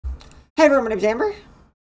Hey everyone, my name's Amber.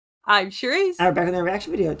 I'm Charisse. And we're back with another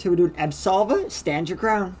reaction video. Today we're doing ABSOLVA, Stand Your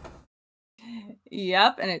Ground.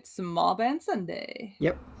 Yep, and it's Small Band Sunday.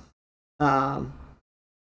 Yep.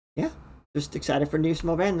 Yeah, just excited for a new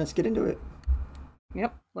small band. Let's get into it.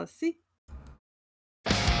 Yep, let's see.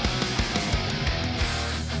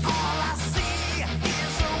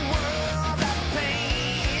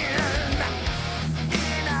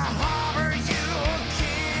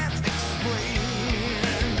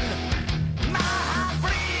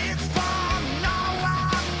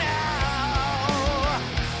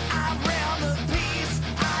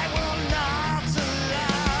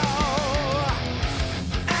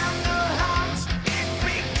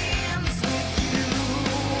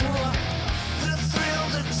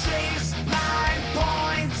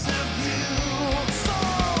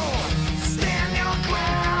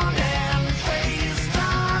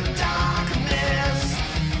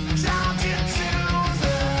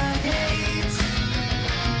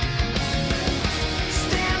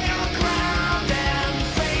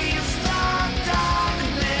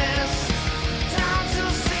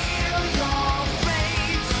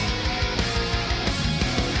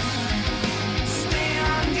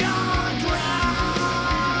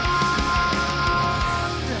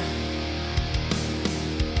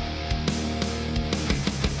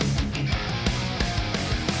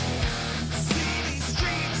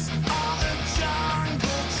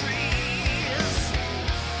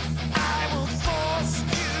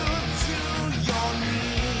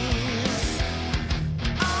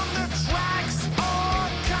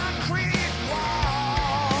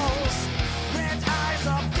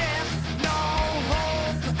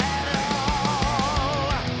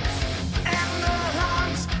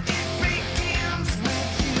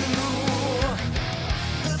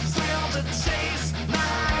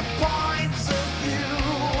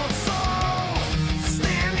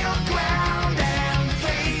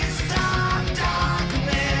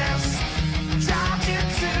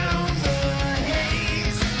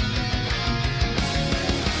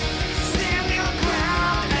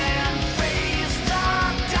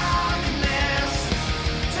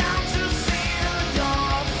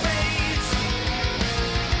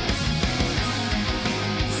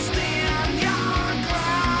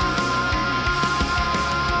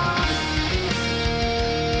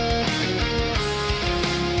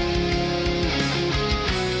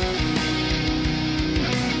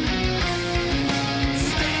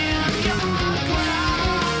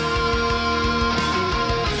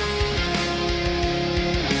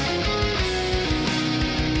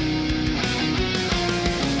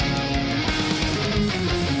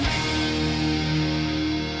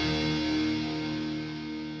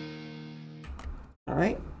 All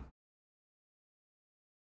right.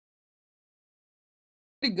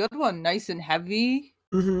 Pretty good one, nice and heavy.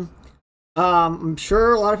 I'm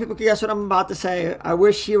sure a lot of people can guess what I'm about to say. I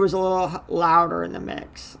wish he was a little louder in the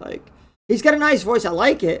mix. Like, he's got a nice voice. I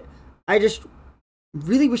like it. I just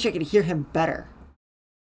really wish I could hear him better.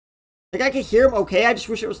 Like, I could hear him okay. I just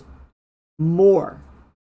wish it was more.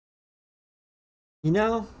 You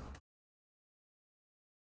know?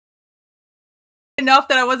 Enough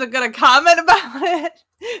that I wasn't gonna comment about it,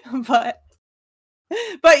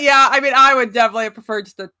 but yeah, I mean, I would definitely have preferred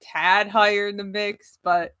just a tad higher in the mix,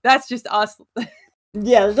 but that's just us.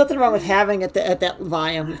 Yeah, there's nothing wrong with having it at that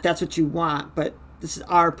volume if that's what you want, but this is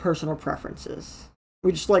our personal preferences.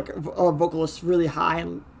 We just like vocalists really high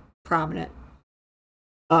and prominent.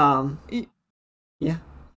 Yeah.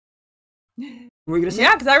 What were you gonna say?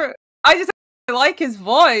 Yeah, because I just like his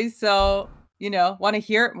voice, so want to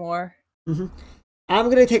hear it more. I'm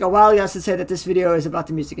gonna take a wild guess and say that this video is about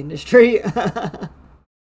the music industry. And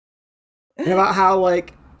about how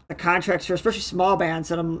like the contracts for especially small bands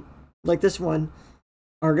that I'm like this one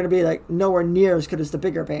are gonna be like nowhere near as good as the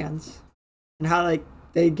bigger bands, and how like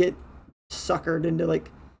they get suckered into like,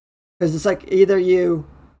 because it's like either you,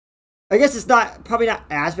 I guess it's probably not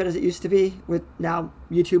as bad as it used to be with now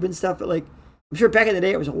YouTube and stuff, but like I'm sure back in the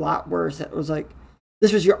day it was a lot worse. It was like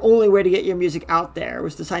this was your only way to get your music out there,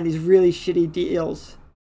 was to sign these really shitty deals.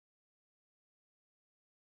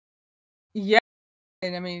 Yeah,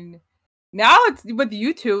 and I mean, now it's with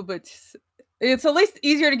YouTube, it's at least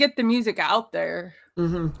easier to get the music out there.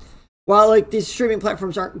 While like these streaming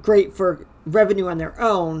platforms aren't great for revenue on their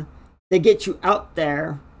own, they get you out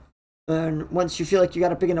there, and once you feel like you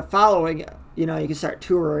got a big enough following, you can start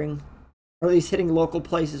touring, or at least hitting local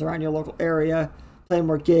places around your local area, playing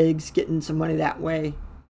more gigs, getting some money that way.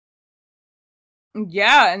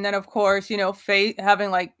 Yeah, and then of course,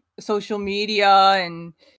 having like social media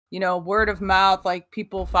and word of mouth, like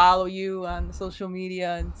people follow you on social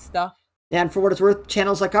media and stuff. And for what it's worth,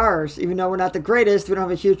 channels like ours, even though we're not the greatest, we don't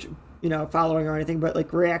have a huge, you know, following or anything, but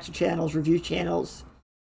like reaction channels, review channels,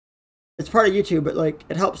 it's part of YouTube, but like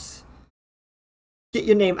it helps get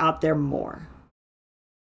your name out there more,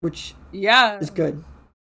 which is good.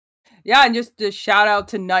 Yeah, and just a shout out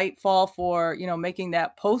to Nightfall for, you know, making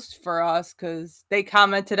that post for us, because they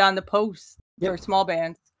commented on the post for small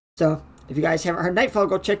bands. So if you guys haven't heard Nightfall,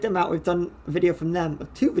 go check them out. We've done a video from them,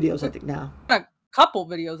 2 videos I think now. A couple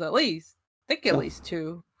videos at least. I think at least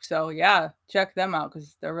 2. So yeah, check them out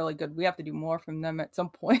because they're really good. We have to do more from them at some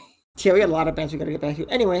point. Yeah, we got a lot of bands we got to get back to.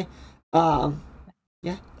 Anyway,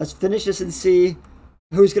 yeah, let's finish this and see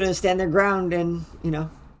who's going to stand their ground and, you know,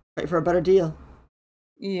 fight for a better deal.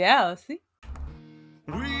 Yeah, let's see.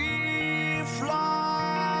 We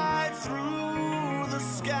fly through the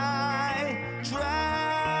sky,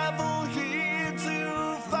 travel here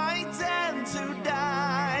to fight and to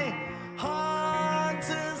die,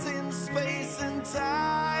 hunters in space and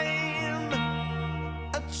time,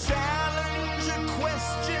 a challenge, a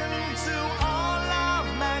question to all of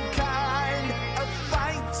mankind, a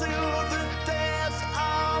fight to the death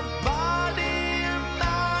of body and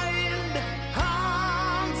mind,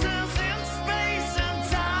 hunters in space and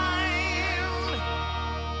time.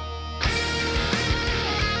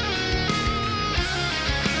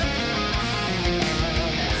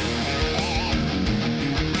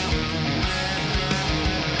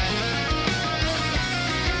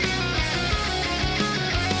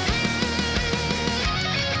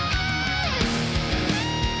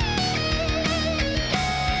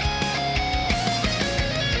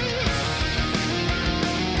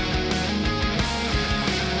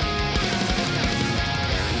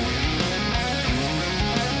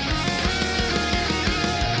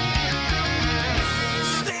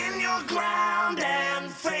 Stand your ground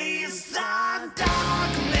and face the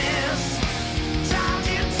darkness. Charge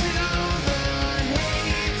into the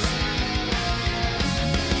hate.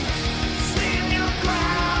 Stand your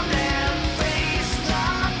ground and face the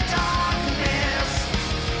darkness.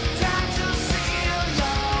 Time to seal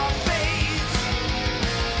your fate.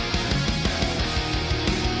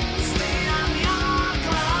 Stand your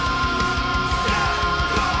ground.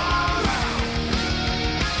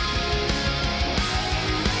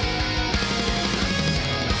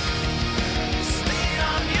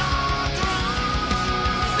 Stand your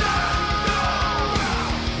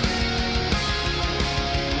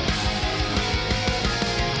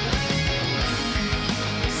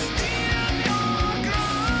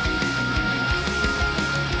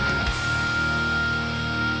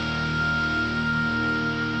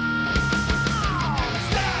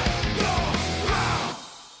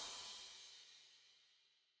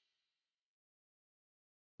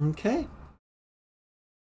Okay.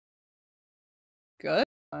 Good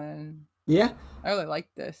one. Yeah. I really like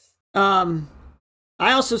this. I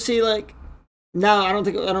also see like, no, I don't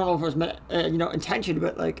know if it was you know, intention,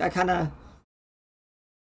 but like I kind of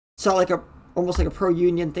saw like almost like a pro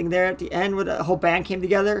union thing there at the end where the whole band came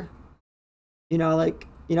together. You know, like,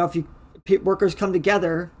 you know, if workers come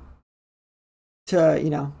together to, you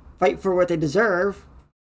know, fight for what they deserve.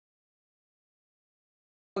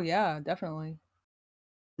 Oh yeah, definitely.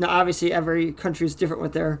 Now, obviously, every country is different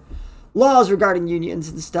with their laws regarding unions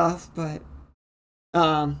and stuff, but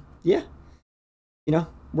yeah, you know,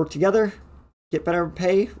 work together, get better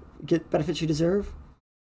pay, get benefits you deserve.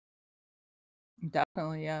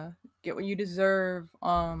 Definitely, yeah. Get what you deserve.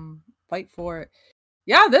 Fight for it.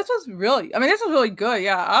 Yeah, this was really good.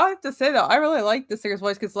 Yeah, I have to say though, I really like the singer's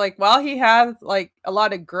voice because, like, while he has like a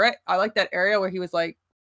lot of grit, I like that area where he was like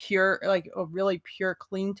pure, like a really pure,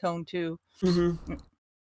 clean tone too. Mm-hmm.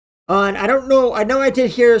 And I don't know. I know I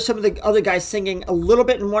did hear some of the other guys singing a little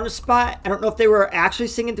bit in one spot. I don't know if they were actually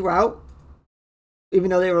singing throughout, even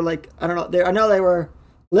though they were like, I don't know. I know they were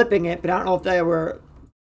lipping it, but I don't know if they were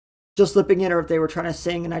just lipping it or if they were trying to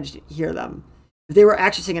sing and I just didn't hear them. If they were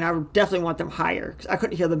actually singing, I would definitely want them higher because I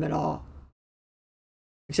couldn't hear them at all,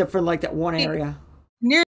 except for like that one area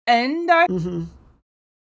near the end. Mm-hmm.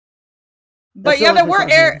 But yeah, there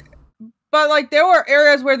were but like there were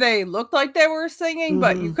areas where they looked like they were singing,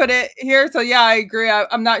 but you couldn't hear. So yeah, I agree.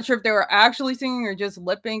 I'm not sure if they were actually singing or just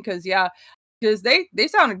lipping, because they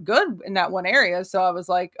sounded good in that one area. So I was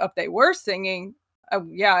like, if they were singing,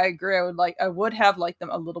 yeah, I agree. I would have liked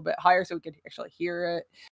them a little bit higher so we could actually hear it.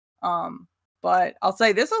 But I'll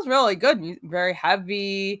say this was really good, very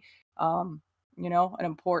heavy. You know, an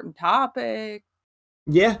important topic.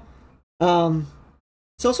 Yeah.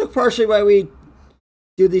 It's also partially why we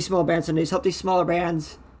do these small band Sundays, help these smaller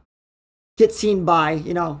bands get seen by,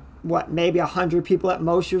 you know, what, maybe 100 people at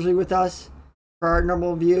most usually with us for our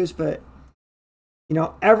normal views, but you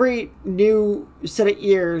know, every new set of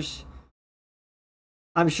ears,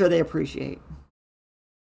 I'm sure they appreciate.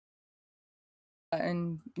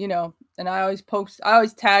 And you know, and I always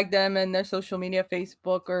tag them in their social media,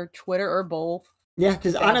 Facebook or Twitter or both. Yeah,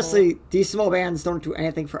 because honestly, these small bands don't do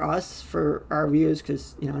anything for us, for our views,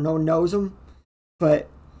 because, you know, no one knows them. But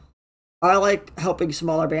I like helping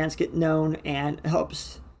smaller bands get known, and it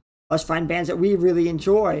helps us find bands that we really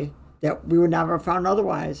enjoy that we would never have found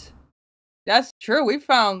otherwise. That's true. We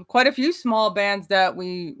found quite a few small bands that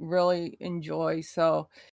we really enjoy. So,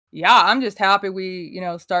 yeah, I'm just happy we, you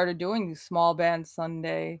know, started doing these small band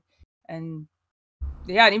Sunday. And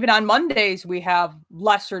yeah, and even on Mondays we have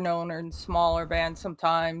lesser known or smaller bands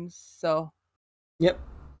sometimes. So, Yep.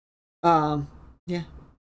 Yeah.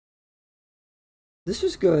 This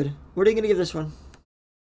was good. What are you gonna give this one?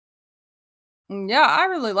 yeah, I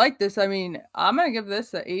really like this. I mean, I'm going to give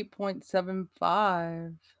this a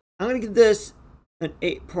 8.75. I'm gonna give this an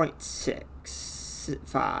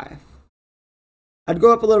 8.65. I'd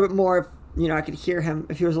go up a little bit more if, you know, I could hear him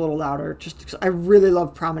if he was a little louder. Just because I really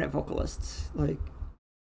love prominent vocalists, like.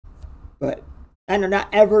 But I know not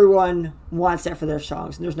everyone wants that for their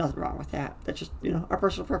songs, and there's nothing wrong with that. That's just, you know, our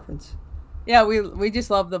personal preference. Yeah, we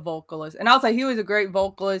just love the vocalist. And I'll say he was a great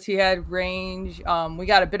vocalist. He had range. We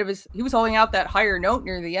got a bit of he was holding out that higher note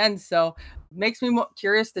near the end, so it makes me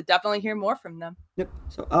curious to definitely hear more from them. Yep.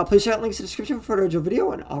 So please check out links in the description for the original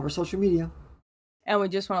video and all of our social media. And we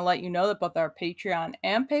just want to let you know that both our Patreon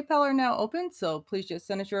and PayPal are now open, so please just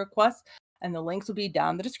send us your requests, and the links will be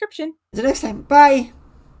down in the description. Until next time, bye.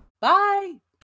 Bye!